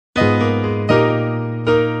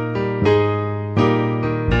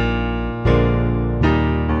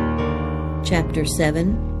Chapter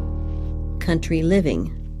 7, Country Living.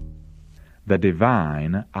 The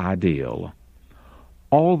Divine Ideal.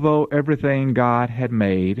 Although everything God had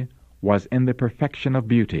made was in the perfection of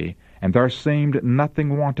beauty, and there seemed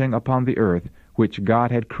nothing wanting upon the earth which God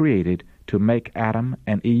had created to make Adam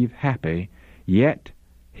and Eve happy, yet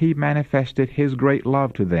He manifested His great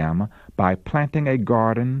love to them by planting a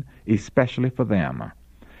garden especially for them.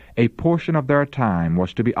 A portion of their time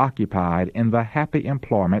was to be occupied in the happy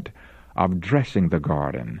employment of dressing the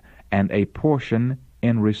garden, and a portion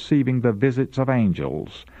in receiving the visits of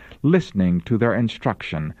angels, listening to their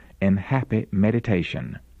instruction in happy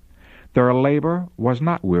meditation. Their labor was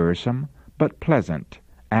not wearisome, but pleasant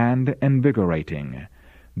and invigorating.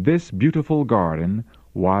 This beautiful garden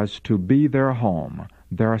was to be their home,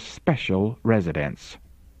 their special residence.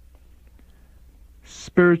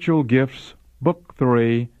 Spiritual Gifts, Book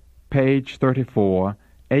 3, page 34,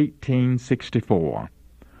 1864.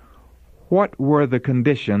 What were the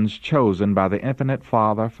conditions chosen by the Infinite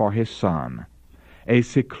Father for His Son? A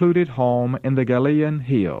secluded home in the Galilean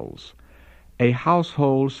hills, a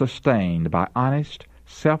household sustained by honest,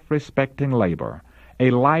 self-respecting labor,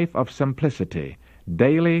 a life of simplicity,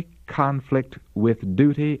 daily conflict with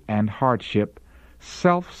duty and hardship,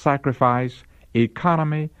 self-sacrifice,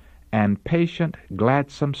 economy, and patient,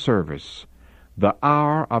 gladsome service, the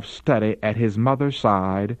hour of study at His mother's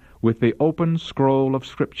side with the open scroll of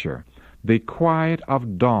Scripture, the quiet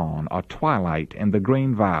of dawn or twilight in the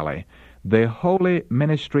green valley, the holy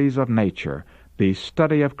ministries of nature, the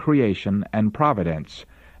study of creation and providence,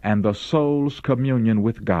 and the soul's communion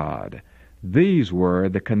with God. These were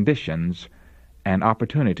the conditions and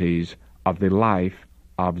opportunities of the life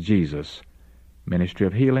of Jesus. Ministry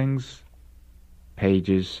of Healings,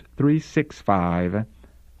 pages 365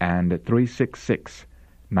 and 366,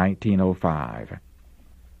 1905.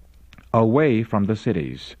 Away from the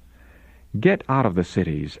cities. Get out of the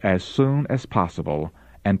cities as soon as possible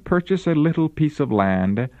and purchase a little piece of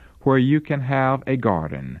land where you can have a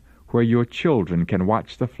garden, where your children can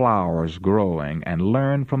watch the flowers growing and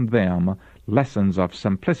learn from them lessons of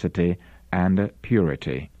simplicity and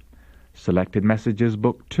purity. Selected Messages,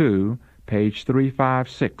 Book 2, page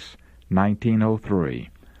 356, 1903.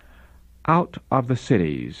 Out of the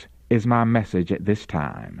cities is my message at this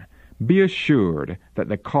time. Be assured that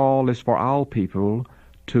the call is for all people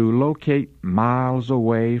to locate miles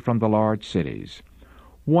away from the large cities.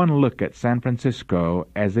 One look at San Francisco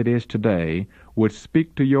as it is today would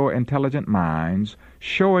speak to your intelligent minds,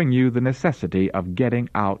 showing you the necessity of getting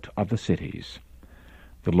out of the cities.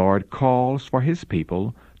 The Lord calls for His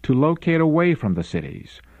people to locate away from the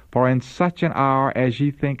cities, for in such an hour as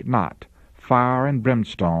ye think not, fire and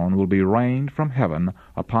brimstone will be rained from heaven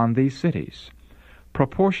upon these cities.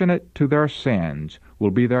 Proportionate to their sins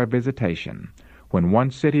will be their visitation. When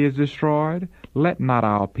one city is destroyed, let not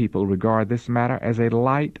our people regard this matter as a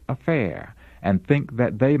light affair, and think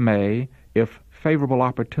that they may, if favorable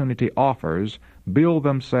opportunity offers, build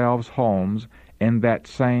themselves homes in that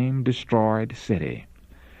same destroyed city.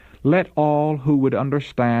 Let all who would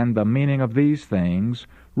understand the meaning of these things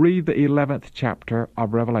read the 11th chapter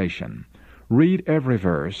of Revelation. Read every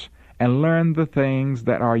verse, and learn the things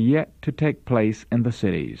that are yet to take place in the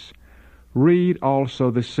cities. Read also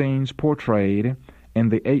the scenes portrayed in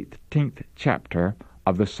the 18th chapter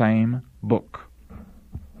of the same book.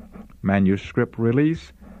 Manuscript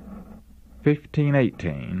release,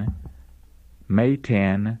 1518, May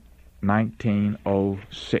 10,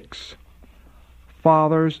 1906.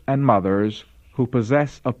 Fathers and mothers who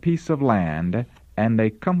possess a piece of land and a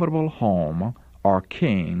comfortable home are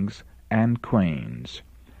kings and queens.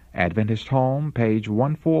 Adventist Home, page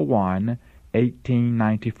 141,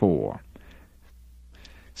 1894.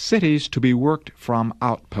 Cities to be worked from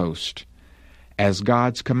outpost. As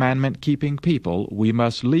God's commandment-keeping people, we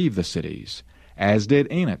must leave the cities. As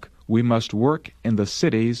did Enoch, we must work in the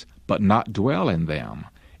cities, but not dwell in them.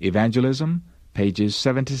 Evangelism, pages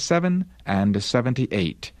 77 and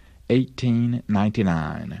 78,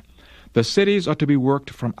 1899. The cities are to be worked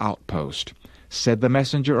from outpost. Said the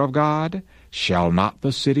messenger of God, "Shall not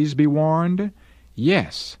the cities be warned?"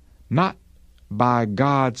 Yes, not by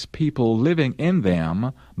God's people living in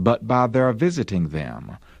them, but by their visiting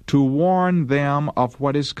them, to warn them of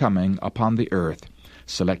what is coming upon the earth.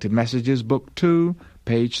 Selected Messages, Book 2,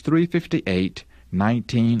 page 358,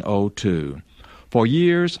 1902. For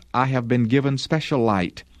years I have been given special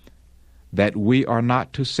light that we are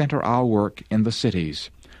not to center our work in the cities.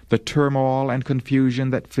 The turmoil and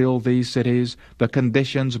confusion that fill these cities, the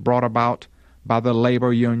conditions brought about by the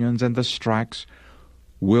labor unions and the strikes,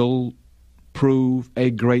 will prove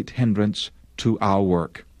a great hindrance to our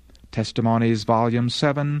work. Testimonies, Volume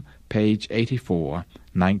 7, page 84,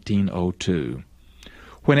 1902.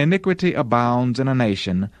 When iniquity abounds in a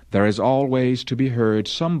nation, there is always to be heard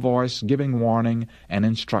some voice giving warning and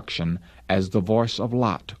instruction, as the voice of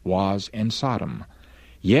Lot was in Sodom.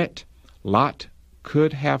 Yet Lot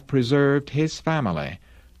could have preserved his family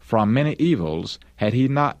from many evils had he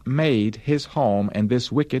not made his home in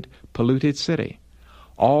this wicked, polluted city.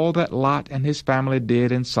 All that Lot and his family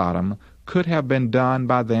did in Sodom could have been done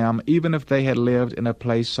by them even if they had lived in a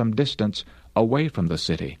place some distance away from the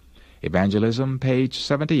city. Evangelism, page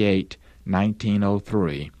 78,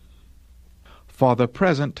 1903. For the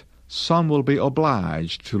present, some will be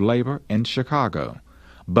obliged to labor in Chicago,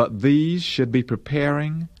 but these should be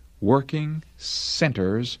preparing, working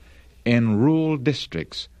centers in rural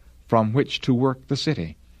districts from which to work the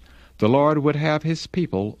city. The Lord would have His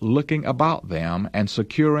people looking about them and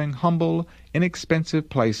securing humble, inexpensive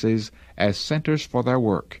places as centers for their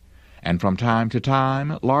work, and from time to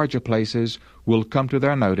time larger places will come to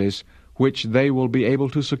their notice, which they will be able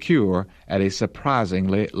to secure at a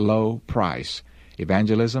surprisingly low price.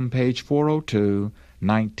 Evangelism, page 402,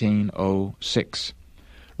 1906.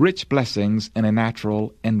 Rich blessings in a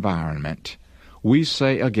natural environment. We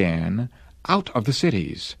say again, out of the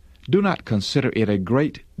cities. Do not consider it a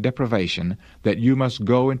great deprivation that you must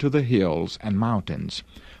go into the hills and mountains,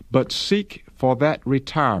 but seek for that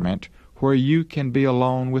retirement where you can be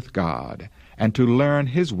alone with God, and to learn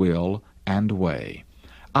His will and way.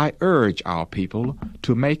 I urge our people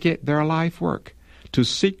to make it their life work, to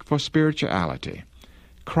seek for spirituality.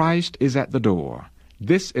 Christ is at the door.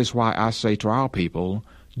 This is why I say to our people,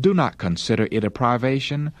 do not consider it a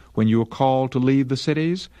privation when you are called to leave the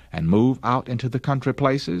cities and move out into the country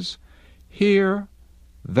places. Here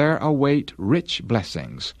there await rich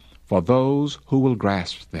blessings for those who will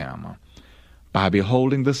grasp them. By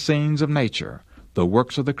beholding the scenes of nature, the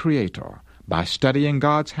works of the Creator, by studying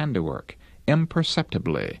God's handiwork,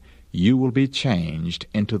 imperceptibly you will be changed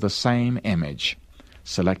into the same image.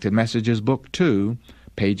 Selected Messages, Book 2,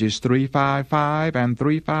 pages 355 and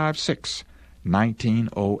 356,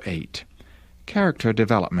 1908. Character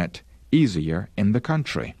development easier in the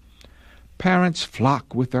country. Parents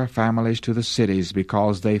flock with their families to the cities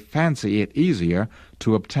because they fancy it easier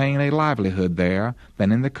to obtain a livelihood there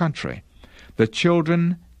than in the country. The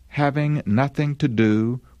children, having nothing to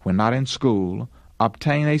do when not in school,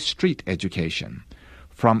 obtain a street education.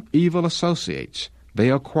 From evil associates,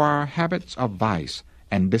 they acquire habits of vice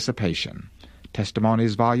and dissipation.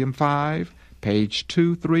 Testimonies, Volume 5, page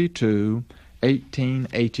 232,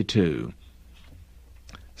 1882.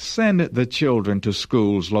 Send the children to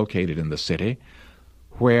schools located in the city,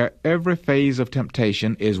 where every phase of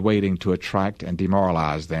temptation is waiting to attract and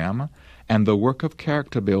demoralize them, and the work of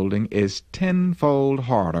character building is tenfold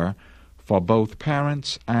harder for both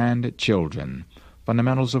parents and children.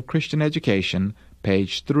 Fundamentals of Christian Education,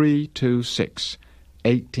 page 326,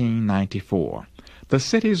 1894. The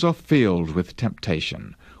cities are filled with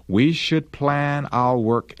temptation. We should plan our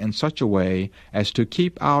work in such a way as to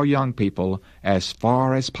keep our young people as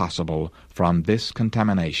far as possible from this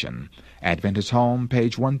contamination. Adventist Home,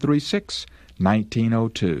 page 136,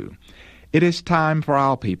 1902. It is time for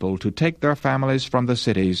our people to take their families from the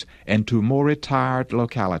cities into more retired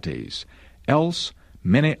localities. Else,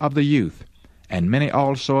 many of the youth, and many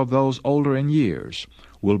also of those older in years,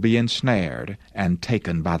 will be ensnared and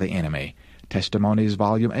taken by the enemy. Testimonies,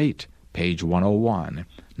 Volume 8, page 101,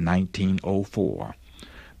 1904.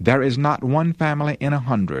 There is not one family in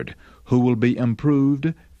 100 who will be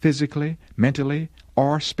improved physically, mentally,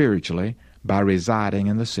 or spiritually by residing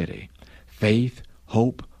in the city. Faith,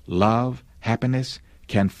 hope, love, happiness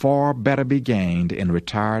can far better be gained in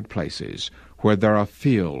retired places where there are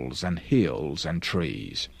fields and hills and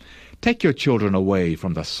trees. Take your children away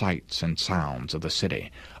from the sights and sounds of the city,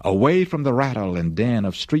 away from the rattle and din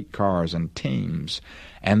of streetcars and teams,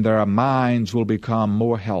 and their minds will become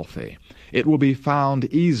more healthy. It will be found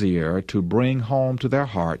easier to bring home to their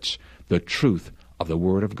hearts the truth of the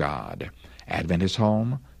Word of God. Adventist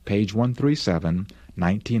Home, page 137,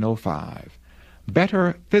 1905.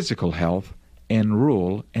 Better physical health in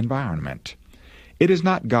rural environment. It is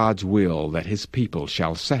not God's will that His people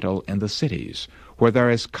shall settle in the cities, where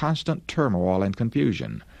there is constant turmoil and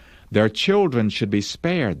confusion. Their children should be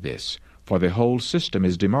spared this, for the whole system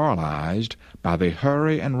is demoralized by the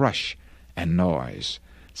hurry and rush and noise.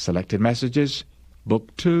 Selected Messages,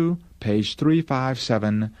 Book 2, page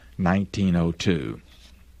 357, 1902.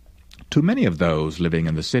 To many of those living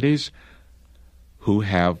in the cities who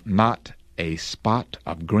have not a spot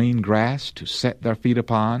of green grass to set their feet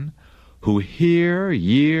upon, who here,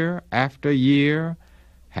 year after year,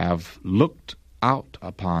 have looked out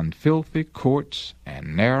upon filthy courts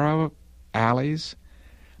and narrow alleys,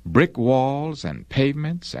 brick walls and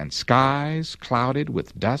pavements and skies clouded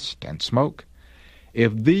with dust and smoke,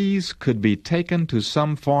 if these could be taken to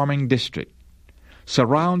some farming district,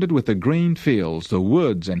 surrounded with the green fields, the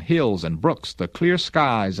woods and hills and brooks, the clear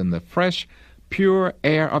skies and the fresh, pure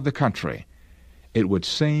air of the country, it would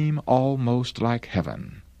seem almost like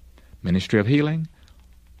heaven. Ministry of Healing,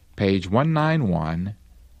 page 191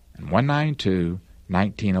 and 192,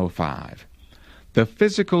 1905. The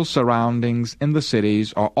physical surroundings in the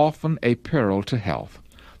cities are often a peril to health.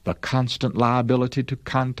 The constant liability to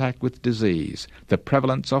contact with disease, the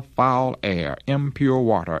prevalence of foul air, impure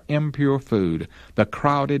water, impure food, the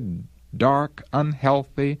crowded, dark,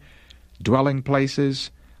 unhealthy dwelling places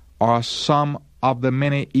are some of the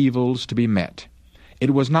many evils to be met.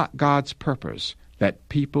 It was not God's purpose that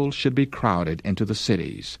people should be crowded into the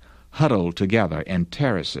cities, huddled together in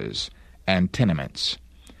terraces and tenements.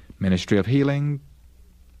 Ministry of Healing,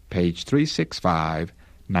 page 365,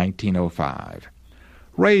 1905.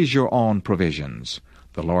 Raise your own provisions.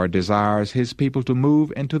 The Lord desires His people to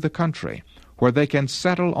move into the country, where they can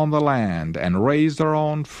settle on the land and raise their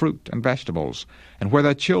own fruit and vegetables, and where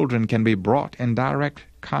their children can be brought in direct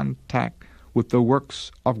contact with the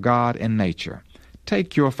works of God in nature.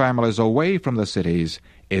 Take your families away from the cities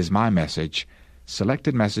is my message.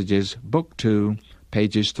 Selected Messages, Book 2,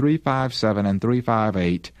 pages 357 and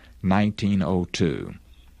 358, 1902.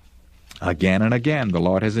 Again and again, the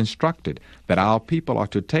Lord has instructed that our people are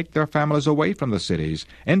to take their families away from the cities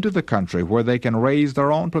into the country where they can raise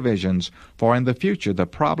their own provisions, for in the future the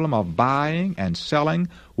problem of buying and selling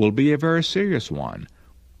will be a very serious one.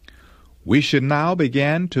 We should now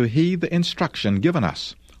begin to heed the instruction given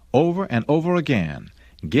us over and over again.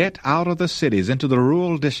 Get out of the cities into the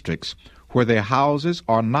rural districts where their houses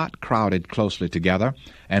are not crowded closely together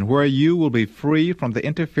and where you will be free from the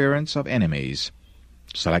interference of enemies.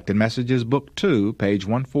 Selected Messages, Book 2, page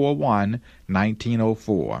 141,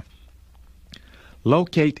 1904.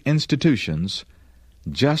 Locate institutions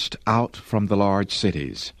just out from the large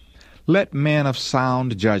cities. Let men of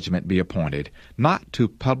sound judgment be appointed, not to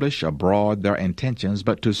publish abroad their intentions,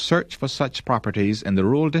 but to search for such properties in the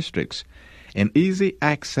rural districts, in easy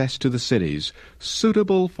access to the cities,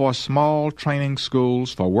 suitable for small training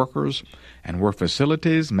schools for workers, and where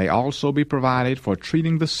facilities may also be provided for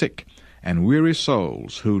treating the sick and weary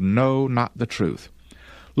souls who know not the truth.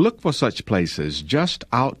 Look for such places just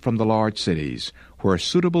out from the large cities, where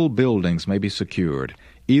suitable buildings may be secured,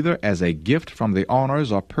 either as a gift from the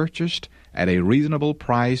owners or purchased at a reasonable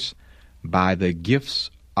price by the gifts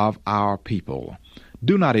of our people.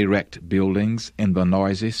 Do not erect buildings in the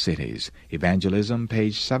noisy cities. Evangelism,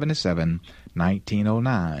 page 77,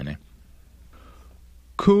 1909.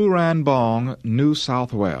 Cooranbong, New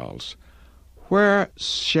South Wales. Where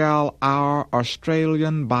shall our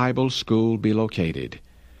Australian Bible School be located?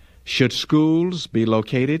 Should schools be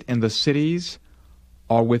located in the cities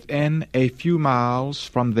or within a few miles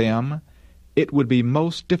from them, it would be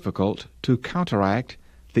most difficult to counteract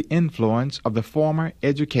the influence of the former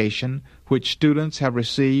education which students have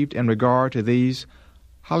received in regard to these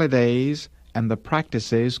holidays and the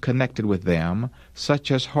practices connected with them,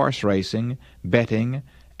 such as horse racing, betting,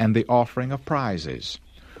 and the offering of prizes.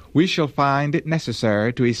 We shall find it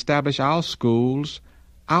necessary to establish our schools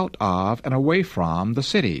out of and away from the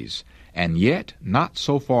cities, and yet not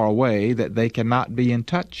so far away that they cannot be in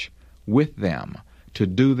touch with them, to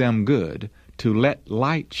do them good, to let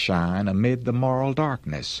light shine amid the moral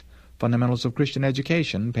darkness. Fundamentals of Christian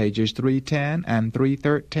Education, pages 310 and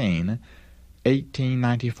 313,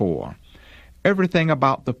 1894. Everything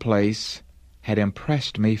about the place had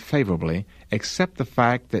impressed me favorably, except the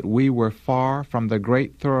fact that we were far from the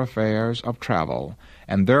great thoroughfares of travel,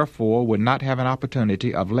 and therefore would not have an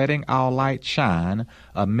opportunity of letting our light shine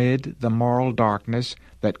amid the moral darkness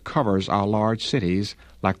that covers our large cities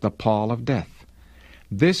like the pall of death.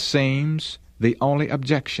 This seems the only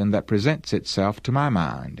objection that presents itself to my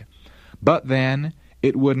mind. But then,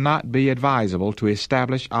 it would not be advisable to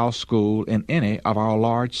establish our school in any of our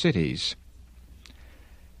large cities.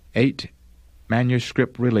 8.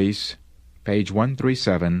 Manuscript Release, page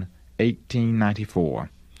 137, 1894.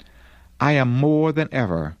 I am more than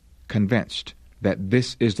ever convinced that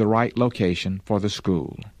this is the right location for the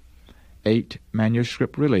school. 8.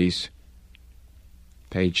 Manuscript Release,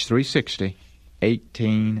 page 360,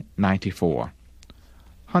 1894.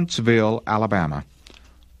 Huntsville, Alabama.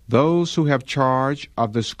 Those who have charge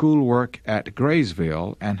of the schoolwork at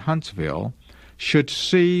Graysville and Huntsville should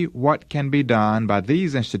see what can be done by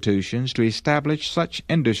these institutions to establish such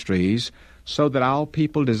industries so that our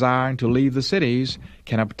people desiring to leave the cities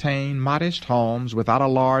can obtain modest homes without a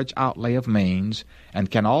large outlay of means,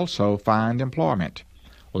 and can also find employment.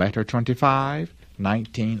 Letter 25,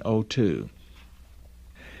 1902.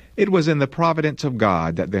 It was in the providence of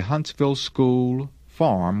God that the Huntsville School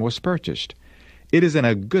farm was purchased. It is in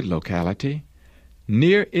a good locality.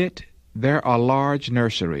 Near it there are large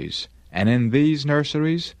nurseries, and in these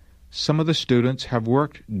nurseries some of the students have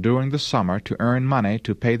worked during the summer to earn money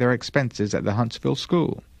to pay their expenses at the Huntsville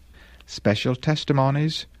School. Special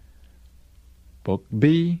Testimonies, Book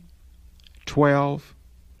B, 12,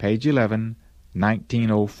 page 11,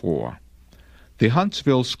 1904. The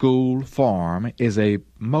Huntsville School farm is a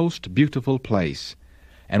most beautiful place,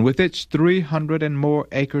 and with its 300 and more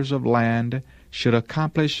acres of land should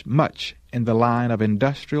accomplish much in the line of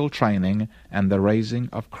industrial training and the raising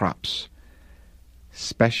of crops.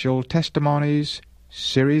 Special Testimonies,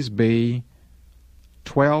 Series B,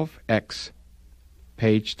 12X,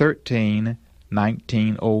 page 13,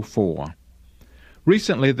 1904.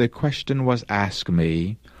 Recently the question was asked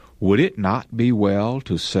me, would it not be well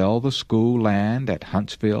to sell the school land at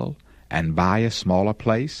Huntsville and buy a smaller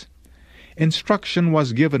place? Instruction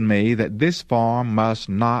was given me that this farm must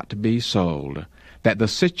not be sold, that the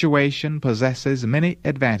situation possesses many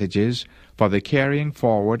advantages for the carrying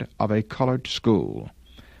forward of a colored school.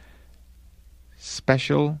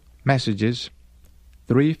 Special Messages,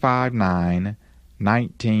 359,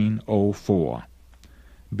 1904.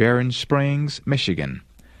 Berrien Springs, Michigan.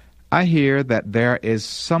 I hear that there is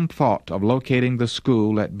some thought of locating the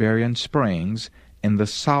school at Berrien Springs in the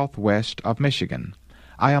southwest of Michigan.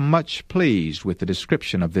 I am much pleased with the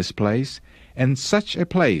description of this place. In such a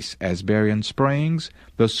place as Berrien Springs,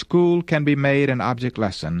 the school can be made an object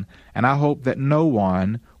lesson, and I hope that no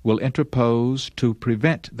one will interpose to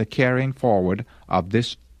prevent the carrying forward of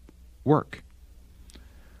this work.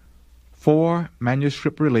 4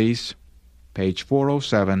 Manuscript Release, page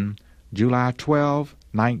 407, July 12,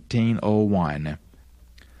 1901.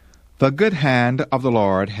 The good hand of the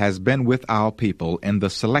Lord has been with our people in the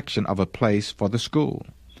selection of a place for the school.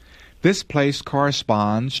 This place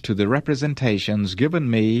corresponds to the representations given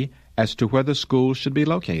me as to where the school should be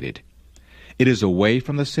located. It is away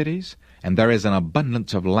from the cities, and there is an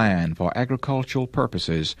abundance of land for agricultural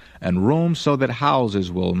purposes, and room so that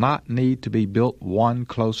houses will not need to be built one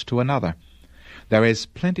close to another. There is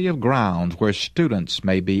plenty of ground where students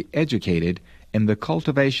may be educated in the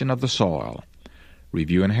cultivation of the soil.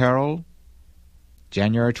 Review and Herald,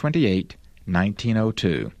 January 28,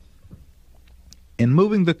 1902. In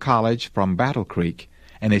moving the college from Battle Creek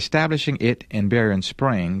and establishing it in Berrien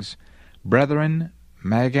Springs, Brethren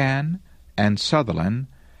Magan and Sutherland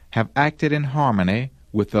have acted in harmony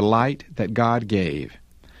with the light that God gave.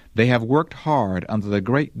 They have worked hard under the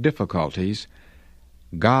great difficulties.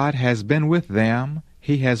 God has been with them.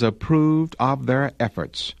 He has approved of their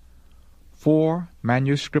efforts. 4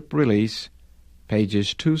 Manuscript Release,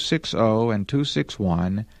 pages 260 and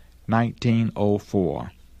 261,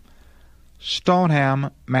 1904. Stoneham,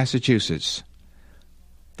 Massachusetts.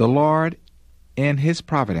 The Lord, in His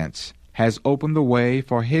providence, has opened the way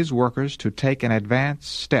for His workers to take an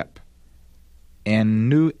advanced step in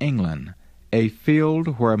New England, a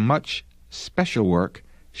field where much special work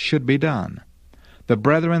should be done. The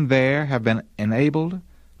brethren there have been enabled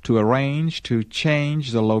to arrange to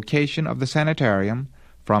change the location of the sanitarium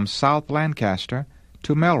from South Lancaster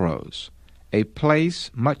to Melrose, a place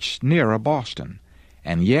much nearer Boston,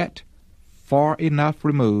 and yet far enough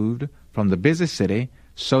removed from the busy city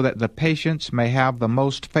so that the patients may have the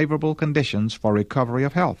most favorable conditions for recovery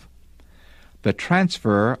of health. The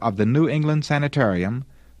transfer of the New England Sanitarium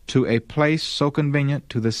to a place so convenient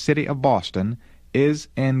to the city of Boston is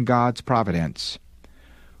in God's providence.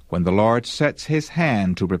 When the Lord sets His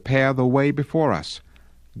hand to prepare the way before us,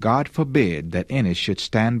 God forbid that any should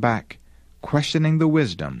stand back, questioning the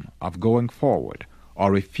wisdom of going forward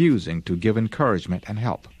or refusing to give encouragement and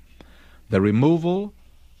help. The removal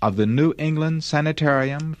of the New England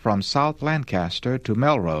Sanitarium from South Lancaster to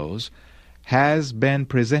Melrose has been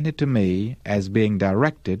presented to me as being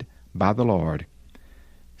directed by the Lord.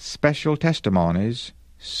 Special Testimonies,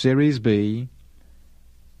 Series B,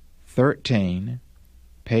 13,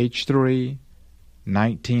 page 3,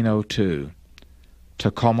 1902.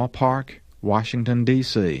 Tacoma Park, Washington,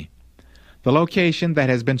 D.C. The location that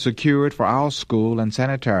has been secured for our school and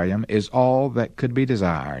sanitarium is all that could be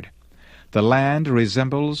desired. The land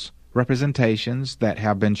resembles representations that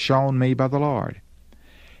have been shown me by the Lord.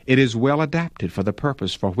 It is well adapted for the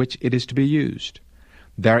purpose for which it is to be used.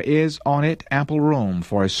 There is on it ample room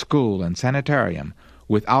for a school and sanitarium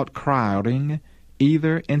without crowding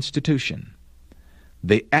either institution.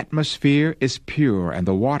 The atmosphere is pure and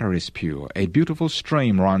the water is pure. A beautiful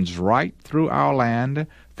stream runs right through our land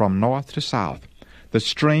from north to south. The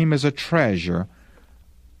stream is a treasure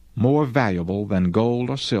more valuable than gold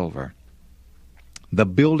or silver. The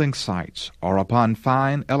building sites are upon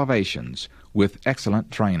fine elevations with excellent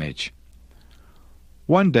drainage.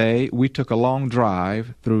 One day we took a long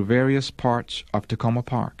drive through various parts of Takoma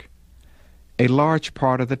Park. A large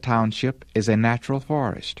part of the township is a natural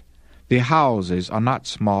forest. The houses are not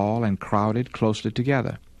small and crowded closely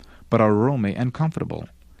together, but are roomy and comfortable.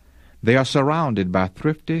 They are surrounded by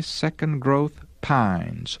thrifty second-growth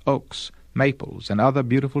pines, oaks, maples, and other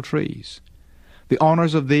beautiful trees. The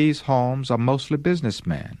owners of these homes are mostly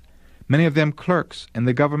businessmen, many of them clerks in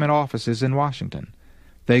the government offices in Washington.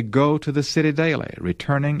 They go to the city daily,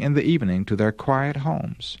 returning in the evening to their quiet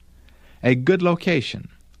homes. A good location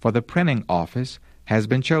for the printing office has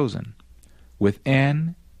been chosen,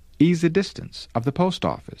 within easy distance of the post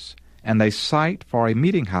office, and a site for a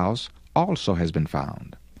meeting house also has been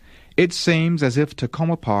found. It seems as if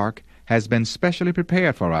Takoma Park has been specially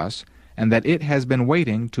prepared for us, and that it has been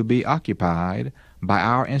waiting to be occupied by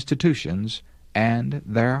our institutions and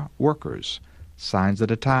their workers. Signs of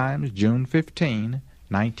the Times, June 15,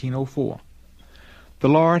 1904. The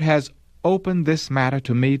Lord has opened this matter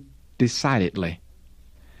to me decidedly.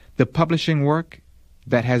 The publishing work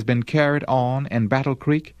that has been carried on in Battle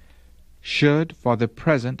Creek should for the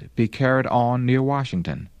present be carried on near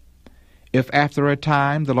Washington. If after a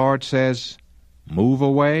time the Lord says, "Move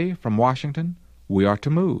away from Washington," we are to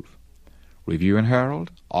move. Review and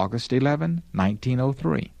Herald, August 11,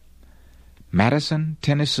 1903. Madison,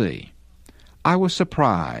 Tennessee. I was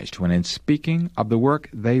surprised when in speaking of the work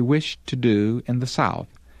they wished to do in the South,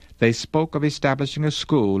 they spoke of establishing a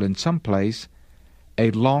school in some place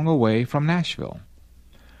a long way from Nashville.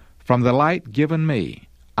 From the light given me,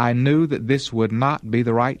 I knew that this would not be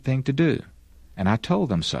the right thing to do, and I told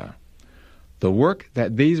them so. The work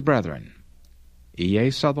that these brethren,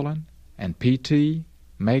 E.A. Sutherland and P.T.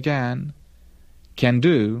 Magan, can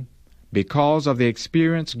do, because of the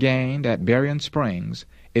experience gained at Berrien Springs,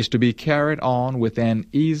 is to be carried on within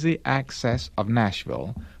easy access of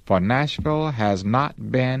Nashville, for Nashville has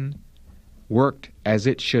not been worked as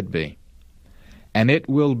it should be. And it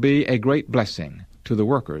will be a great blessing to the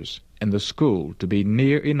workers in the school to be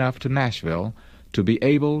near enough to Nashville to be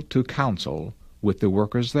able to counsel with the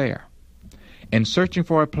workers there. In searching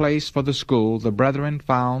for a place for the school, the brethren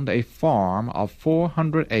found a farm of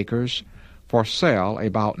 400 acres for sale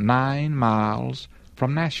about 9 miles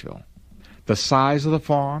from Nashville. The size of the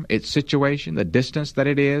farm, its situation, the distance that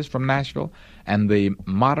it is from Nashville, and the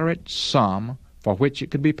moderate sum for which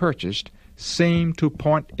it could be purchased seemed to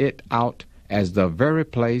point it out as the very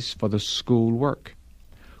place for the school work.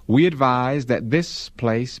 We advised that this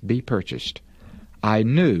place be purchased. I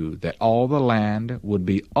knew that all the land would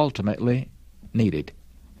be ultimately needed.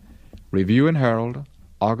 Review and Herald,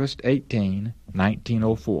 August 18,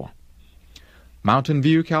 1904. Mountain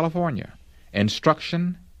View, California.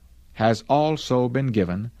 Instruction has also been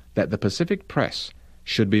given that the Pacific Press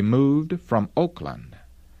should be moved from Oakland.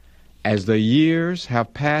 As the years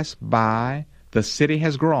have passed by, the city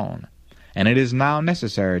has grown, and it is now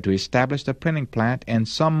necessary to establish the printing plant in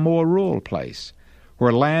some more rural place,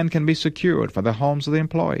 where land can be secured for the homes of the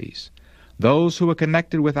employees. Those who are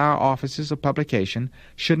connected with our offices of publication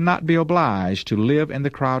should not be obliged to live in the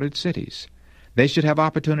crowded cities. They should have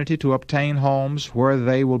opportunity to obtain homes where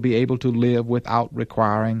they will be able to live without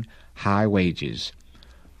requiring high wages.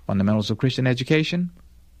 Fundamentals of Christian Education,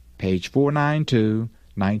 page 492,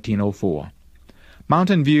 1904.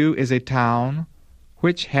 Mountain View is a town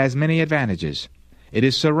which has many advantages. It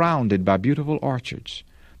is surrounded by beautiful orchards.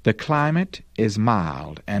 The climate is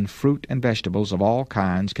mild, and fruit and vegetables of all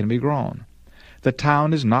kinds can be grown. The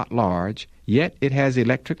town is not large, yet it has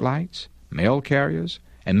electric lights, mail carriers,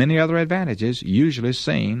 and many other advantages usually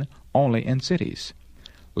seen only in cities.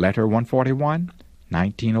 Letter 141,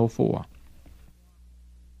 1904.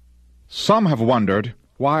 Some have wondered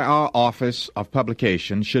why our office of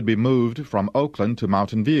publication should be moved from Oakland to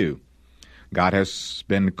Mountain View. God has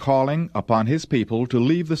been calling upon His people to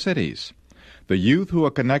leave the cities. The youth who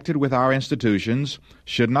are connected with our institutions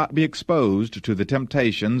should not be exposed to the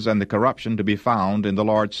temptations and the corruption to be found in the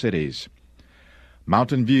large cities.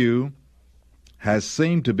 Mountain View has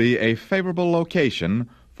seemed to be a favorable location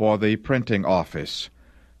for the printing office.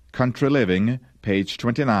 Country Living, page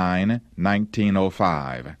 29,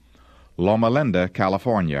 1905. Loma Linda,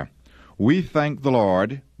 California. We thank the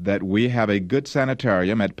Lord that we have a good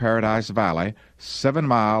sanitarium at Paradise Valley, 7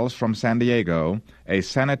 miles from San Diego, a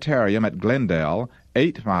sanitarium at Glendale,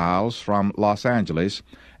 8 miles from Los Angeles,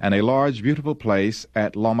 and a large, beautiful place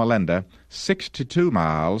at Loma Linda, 62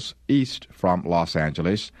 miles east from Los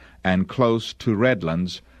Angeles and close to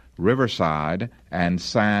Redlands, Riverside, and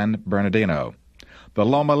San Bernardino. The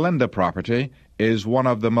Loma Linda property is one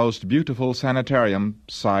of the most beautiful sanitarium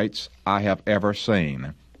sites I have ever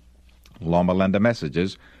seen. Loma Linda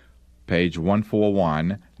Messages, page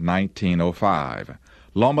 141, 1905.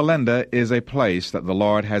 Loma Linda is a place that the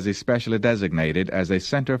Lord has especially designated as a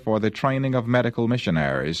center for the training of medical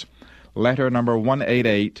missionaries. Letter number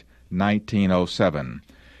 188, 1907.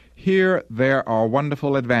 Here there are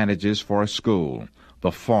wonderful advantages for a school.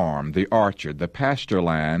 The farm, the orchard, the pasture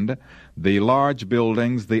land, the large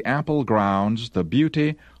buildings, the ample grounds, the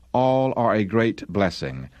beauty, all are a great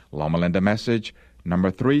blessing. Loma Linda Message,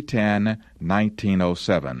 number 310,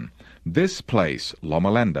 1907. This place,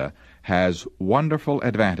 Loma Linda, has wonderful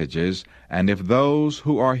advantages, and if those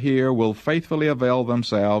who are here will faithfully avail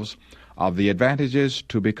themselves of the advantages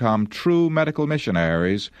to become true medical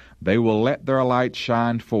missionaries, they will let their light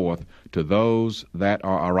shine forth to those that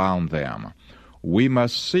are around them. We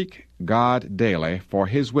must seek God daily for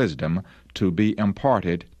His wisdom to be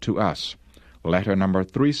imparted to us. Letter number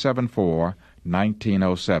 374,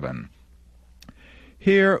 1907.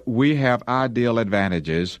 Here we have ideal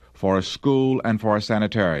advantages for a school and for a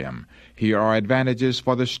sanitarium. Here are advantages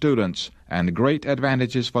for the students and great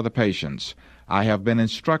advantages for the patients. I have been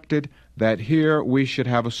instructed that here we should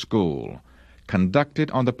have a school, conducted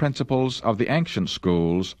on the principles of the ancient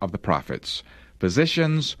schools of the prophets.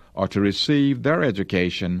 Physicians are to receive their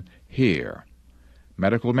education here.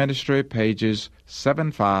 Medical Ministry, pages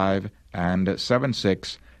 75 and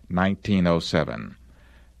 76, 1907.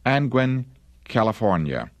 Angwin,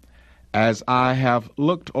 California. As I have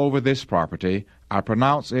looked over this property, I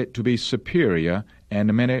pronounce it to be superior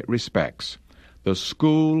in many respects. The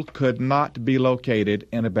school could not be located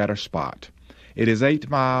in a better spot. It is 8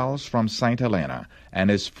 miles from St. Helena and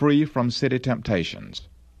is free from city temptations.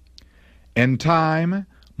 In time,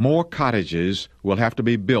 more cottages will have to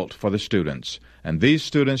be built for the students, and these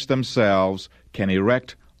students themselves can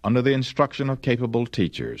erect under the instruction of capable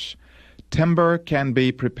teachers. Timber can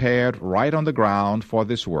be prepared right on the ground for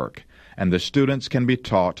this work, and the students can be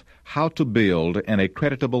taught how to build in a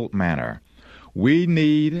creditable manner. We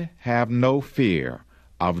need have no fear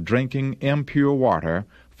of drinking impure water,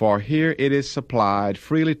 for here it is supplied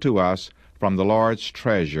freely to us from the Lord's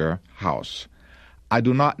treasure house. I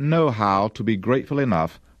do not know how to be grateful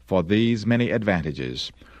enough for these many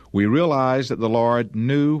advantages. We realize that the Lord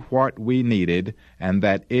knew what we needed and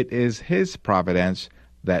that it is His providence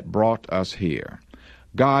that brought us here.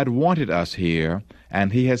 God wanted us here,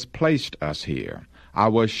 and He has placed us here. I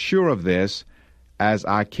was sure of this as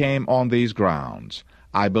I came on these grounds.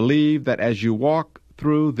 I believe that as you walk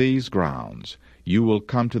through these grounds, you will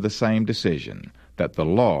come to the same decision, that the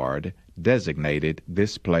Lord designated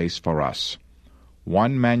this place for us.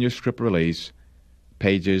 One manuscript release,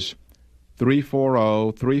 pages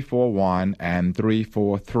 340, 341, and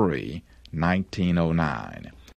 343, 1909.